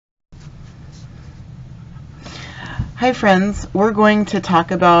Hi friends, we're going to talk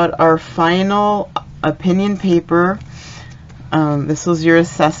about our final opinion paper. This was your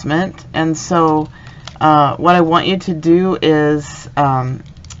assessment, and so what I want you to do is I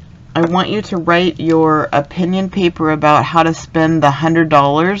want you to write your opinion paper about how to spend the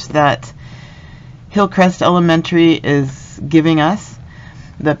 $100 that Hillcrest Elementary is giving us.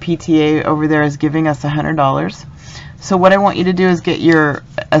 The PTA over there is giving us $100. So what I want you to do is get your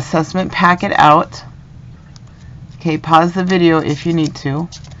assessment packet out. Okay, pause the video if you need to.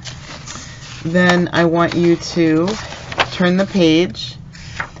 Then I want you to turn the page,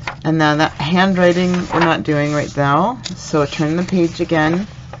 and then that handwriting we're not doing right now, so turn the page again.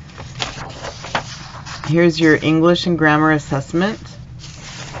 Here's your English and grammar assessment.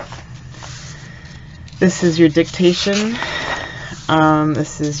 This is your dictation.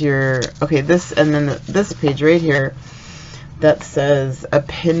 This is your, okay, this, and then this page right here that says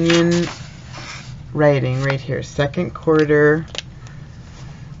opinion writing right here, second quarter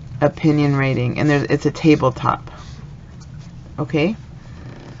opinion writing, and it's a tabletop. Okay,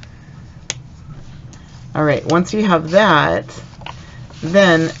 all right, once you have that,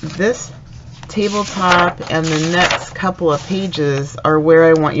 then this tabletop and the next couple of pages are where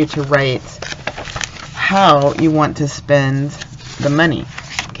I want you to write how you want to spend the money.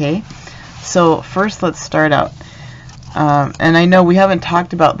 Okay, so first let's start out. And I know we haven't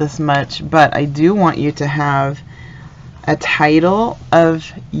talked about this much, but I do want you to have a title of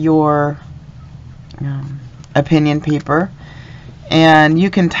your opinion paper, and you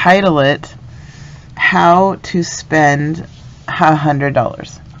can title it How to Spend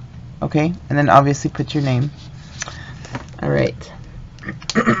 $100. Okay, and then obviously put your name. All right.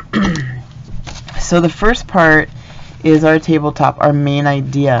 So the first part is our tabletop, our main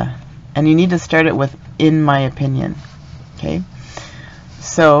idea, and you need to start it with "in my opinion." Okay,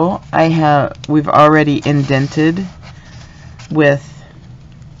 so we've already indented with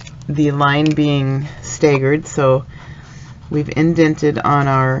the line being staggered, so we've indented on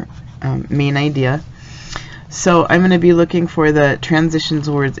our main idea. So I'm going to be looking for the transitions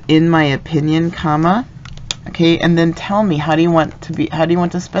words "in my opinion," comma, okay, and then tell me how do you want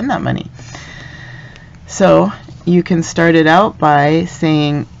to spend that money. So you can start it out by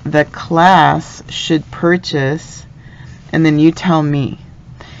saying the class should purchase, and then you tell me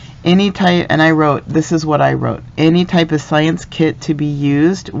any type, and I wrote, this is what I wrote, any type of science kit to be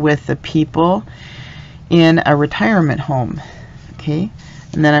used with the people in a retirement home. Okay,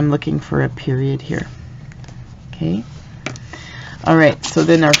 and then I'm looking for a period here. Okay, all right, so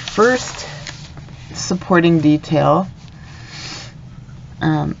then our first supporting detail,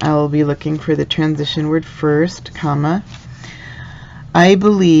 I will be looking for the transition word first, comma, I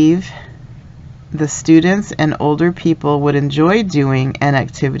believe the students and older people would enjoy doing an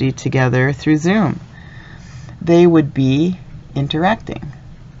activity together through Zoom. They would be interacting.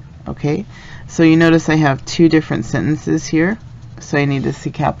 Okay, so you notice I have two different sentences here, so I need to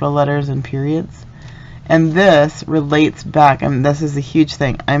see capital letters and periods. And this relates back, and this is a huge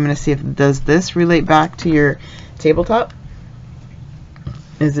thing. I'm going to see if does this relate back to your tabletop?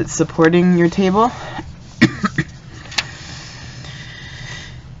 Is it supporting your table?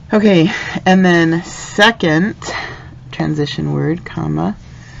 Okay, and then second transition word, comma,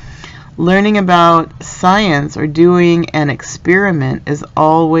 learning about science or doing an experiment is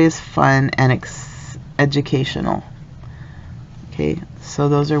always fun and educational. Okay, so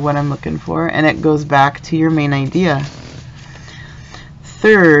those are what I'm looking for, and it goes back to your main idea.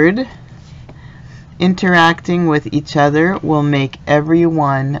 Third, interacting with each other will make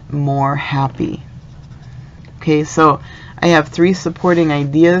everyone more happy. Okay, so I have three supporting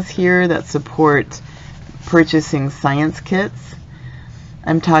ideas here that support purchasing science kits.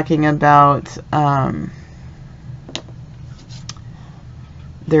 I'm talking about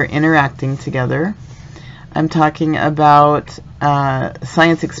they're interacting together. I'm talking about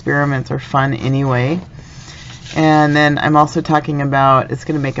science experiments are fun anyway. And then I'm also talking about it's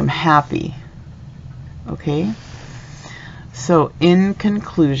going to make them happy. Okay, so in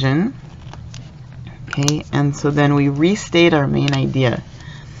conclusion, okay, and so then we restate our main idea.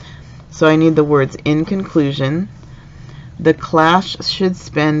 So I need the words in conclusion. The class should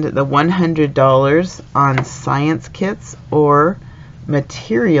spend the $100 on science kits or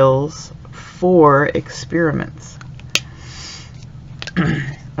materials for experiments.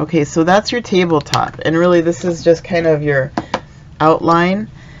 Okay, so that's your tabletop, and really this is just kind of your outline.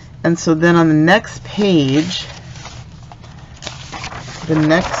 And so then on the next page,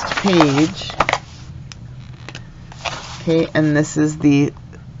 okay, and this is the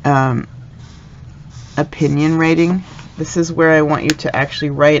opinion writing. This is where I want you to actually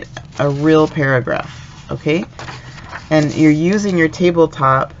write a real paragraph, okay? and you're using your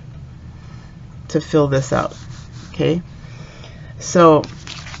tabletop to fill this out. Okay, so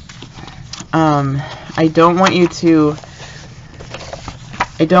I don't want you to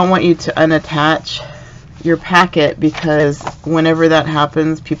unattach your packet, because whenever that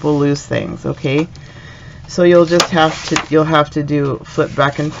happens, people lose things. Okay, so you'll have to do flip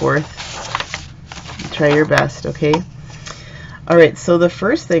back and forth. Try your best. Okay. All right, so the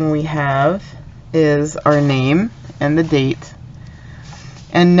first thing we have is our name and the date.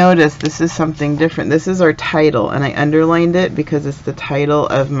 And notice this is something different. This is our title, and I underlined it because it's the title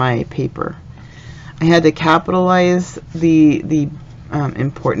of my paper. I had to capitalize the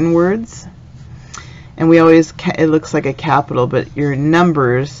important words, and we always, it looks like a capital, but your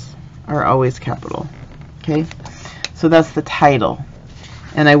numbers are always capital. Okay, so that's the title,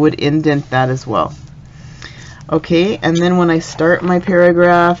 and I would indent that as well. Okay, and then when I start my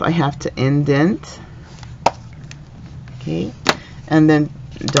paragraph, I have to indent. Okay, and then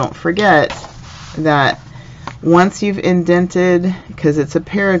don't forget that once you've indented, because it's a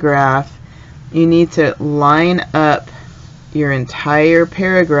paragraph, you need to line up your entire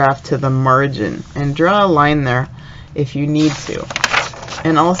paragraph to the margin and draw a line there if you need to.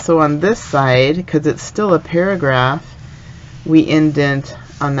 And also on this side, because it's still a paragraph, we indent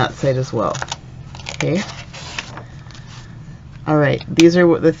on that side as well. Okay. All right, these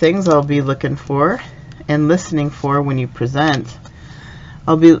are the things I'll be looking for and listening for when you present.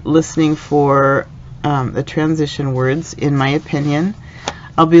 I'll be listening for the transition words, in my opinion.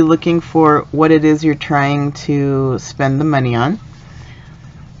 I'll be looking for what it is you're trying to spend the money on.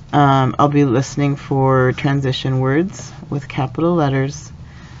 I'll be listening for transition words with capital letters.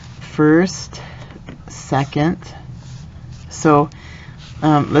 First, second. So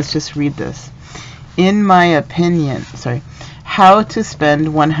let's just read this. In my opinion, how to spend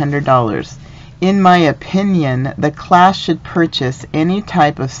 $100. In my opinion, the class should purchase any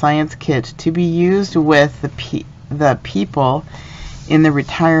type of science kit to be used with the people in the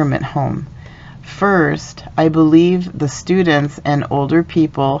retirement home. First, I believe the students and older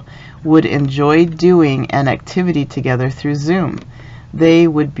people would enjoy doing an activity together through Zoom. They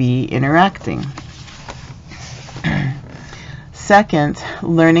would be interacting. Second,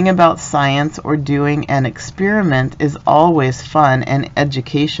 learning about science or doing an experiment is always fun and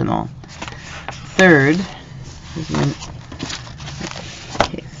educational. Third,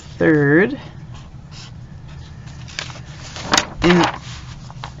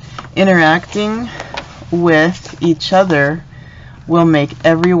 interacting with each other will make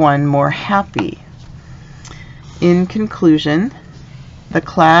everyone more happy. In conclusion, the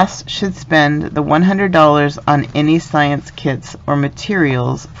class should spend the $100 on any science kits or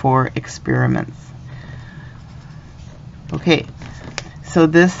materials for experiments. Okay. So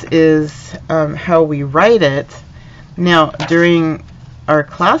this is how we write it. Now, during our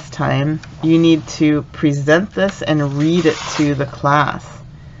class time, you need to present this and read it to the class,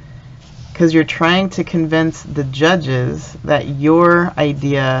 because you're trying to convince the judges that your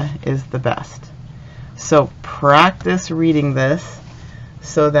idea is the best. So practice reading this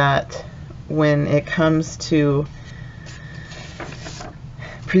so that when it comes to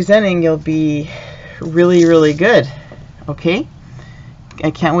presenting, you'll be really, really good. Okay? I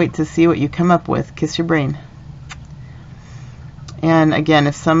can't wait to see what you come up with. Kiss your brain. And again,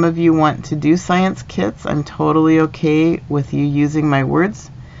 if some of you want to do science kits, I'm totally okay with you using my words.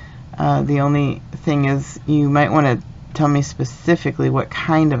 The only thing is you might want to tell me specifically what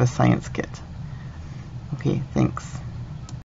kind of a science kit. Okay, thanks.